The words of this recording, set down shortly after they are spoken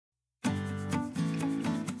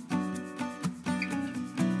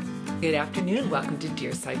Good afternoon. Welcome to Dear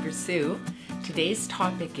Sybersue. Today's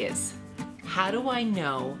topic is, how do I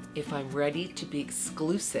know if I'm ready to be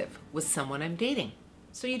exclusive with someone I'm dating?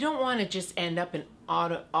 So you don't want to just end up in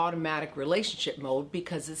automatic relationship mode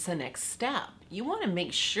because it's the next step. You want to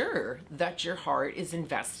make sure that your heart is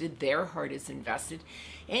invested, their heart is invested,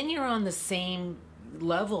 and you're on the same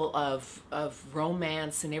level of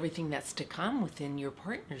romance and everything that's to come within your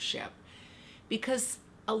partnership. Because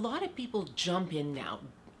a lot of people jump in now.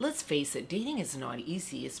 Let's face it, dating is not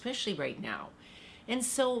easy, especially right now. And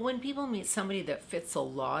so when people meet somebody that fits a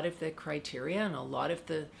lot of the criteria and a lot of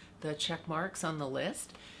the check marks on the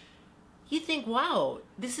list, you think, wow,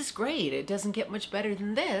 this is great. It doesn't get much better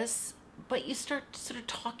than this. But you start sort of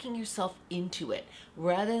talking yourself into it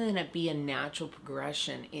rather than it be a natural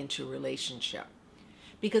progression into a relationship.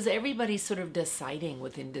 Because everybody's sort of deciding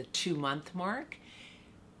within the 2-month mark.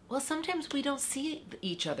 Well, sometimes we don't see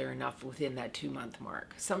each other enough within that 2-month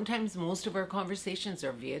mark. Sometimes most of our conversations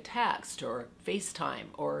are via text or FaceTime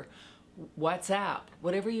or WhatsApp,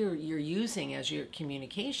 whatever you're using as your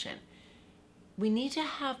communication. We need to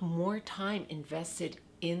have more time invested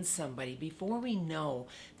in somebody before we know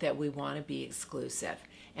that we want to be exclusive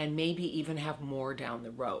and maybe even have more down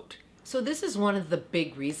the road. So this is one of the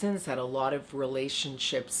big reasons that a lot of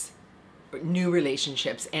relationships, new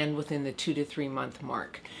relationships, end within the 2 to 3 month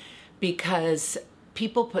mark, because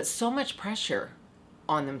people put so much pressure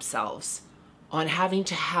on themselves on having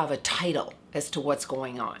to have a title as to what's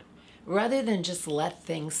going on, rather than just let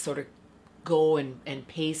things sort of go and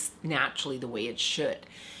pace naturally the way it should.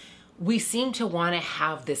 We seem to want to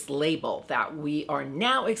have this label that we are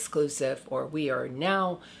now exclusive, or we are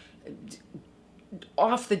now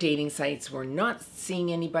off the dating sites, we're not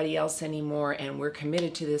seeing anybody else anymore, and we're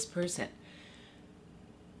committed to this person.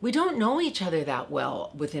 We don't know each other that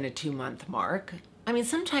well within a 2-month mark. I mean,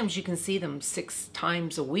 sometimes you can see them 6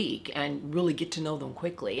 times a week and really get to know them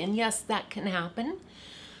quickly. And yes, that can happen.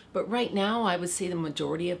 But right now, I would say the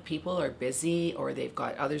majority of people are busy, or they've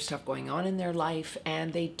got other stuff going on in their life,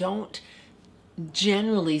 and they don't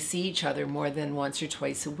generally see each other more than once or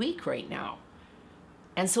twice a week right now.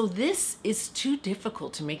 And so this is too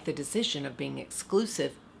difficult to make the decision of being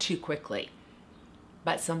exclusive too quickly.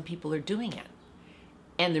 But some people are doing it.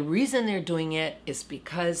 And the reason they're doing it is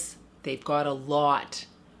because they've got a lot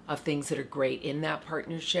of things that are great in that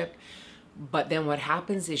partnership. But then what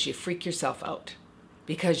happens is you freak yourself out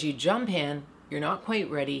because you jump in, you're not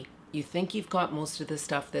quite ready, you think you've got most of the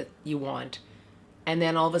stuff that you want, and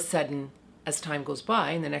then all of a sudden, as time goes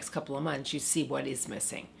by, in the next couple of months, you see what is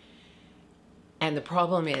missing. And the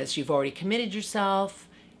problem is you've already committed yourself,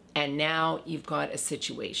 and now you've got a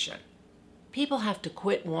situation. People have to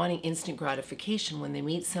quit wanting instant gratification when they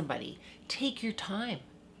meet somebody. Take your time.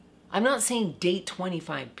 I'm not saying date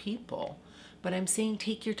 25 people, but I'm saying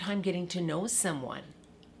take your time getting to know someone.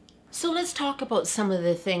 So let's talk about some of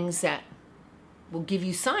the things that will give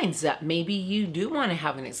you signs that maybe you do want to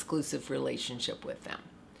have an exclusive relationship with them.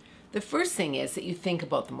 The first thing is that you think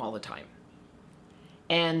about them all the time,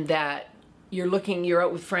 and that you're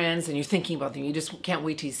out with friends and you're thinking about them. You just can't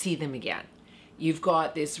wait to see them again. You've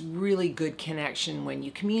got this really good connection when you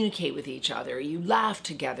communicate with each other. You laugh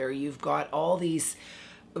together. You've got all these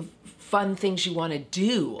fun things you want to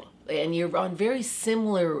do. And you're on very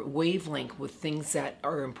similar wavelength with things that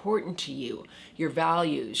are important to you. Your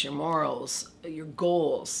values, your morals, your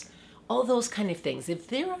goals, all those kind of things. If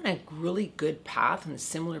they're on a really good path and a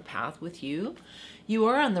similar path with you, you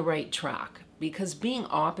are on the right track. Because being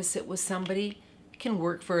opposite with somebody can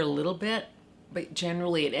work for a little bit, but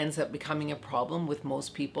generally it ends up becoming a problem with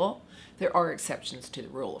most people. There are exceptions to the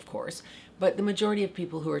rule, of course, but the majority of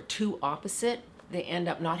people who are too opposite, they end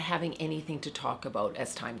up not having anything to talk about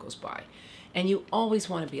as time goes by. And you always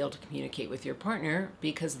want to be able to communicate with your partner,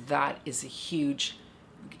 because that is a huge,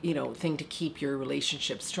 thing to keep your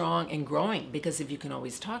relationship strong and growing. Because if you can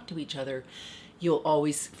always talk to each other, you'll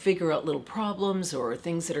always figure out little problems or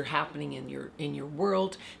things that are happening in your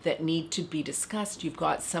world that need to be discussed. You've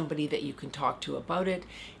got somebody that you can talk to about it,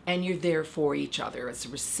 and you're there for each other. It's a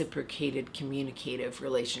reciprocated, communicative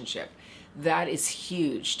relationship. That is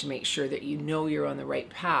huge to make sure that you know you're on the right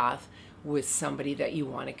path with somebody that you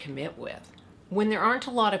want to commit with. When there aren't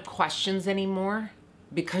a lot of questions anymore,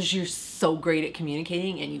 because you're so great at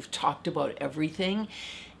communicating and you've talked about everything,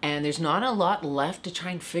 and there's not a lot left to try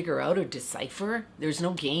and figure out or decipher. There's no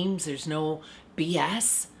games, there's no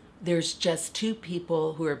BS. There's just two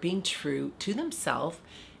people who are being true to themselves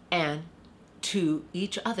and to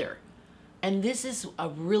each other. And this is a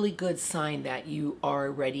really good sign that you are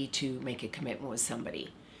ready to make a commitment with somebody.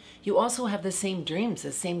 You also have the same dreams,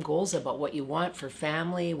 the same goals about what you want for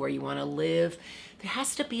family, where you want to live. There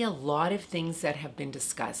has to be a lot of things that have been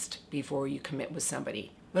discussed before you commit with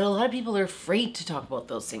somebody. But a lot of people are afraid to talk about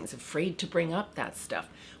those things, afraid to bring up that stuff.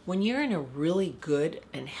 When you're in a really good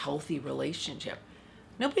and healthy relationship,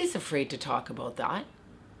 nobody's afraid to talk about that.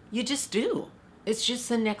 You just do. It's just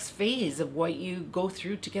the next phase of what you go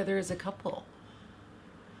through together as a couple.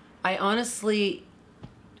 I honestly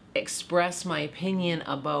express my opinion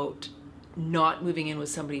about not moving in with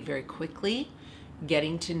somebody very quickly,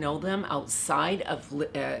 getting to know them outside of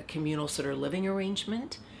a communal sort of living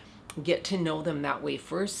arrangement. Get to know them that way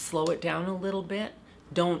first, slow it down a little bit.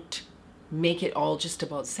 Don't make it all just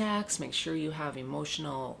about sex. Make sure you have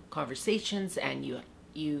emotional conversations and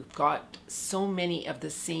you've got so many of the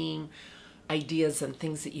same ideas and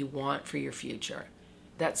things that you want for your future.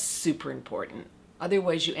 That's super important.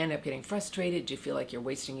 Otherwise, you end up getting frustrated. You feel like you're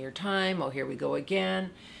wasting your time. Oh, here we go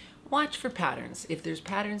again. Watch for patterns. If there's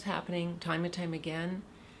patterns happening time and time again,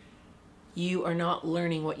 you are not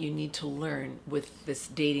learning what you need to learn with this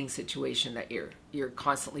dating situation that you're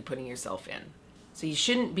constantly putting yourself in. So you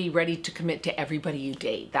shouldn't be ready to commit to everybody you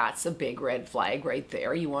date. That's a big red flag right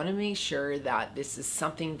there. You want to make sure that this is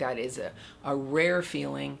something that is a rare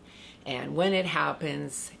feeling, and when it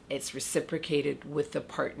happens, it's reciprocated with the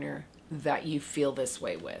partner that you feel this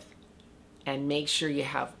way with. And make sure you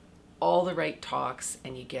have all the right talks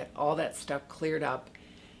and you get all that stuff cleared up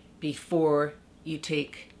before you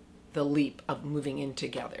take the leap of moving in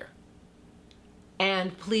together.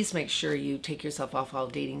 And please make sure you take yourself off all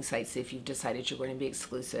dating sites if you've decided you're going to be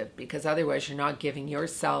exclusive, because otherwise you're not giving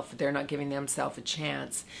yourself, they're not giving themselves a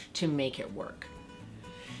chance to make it work.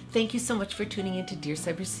 Thank you so much for tuning in to Dear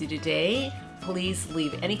Sybersue today. Please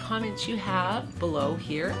leave any comments you have below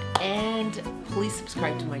here, and please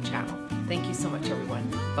subscribe to my channel. Thank you so much, everyone.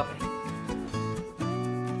 Bye-bye.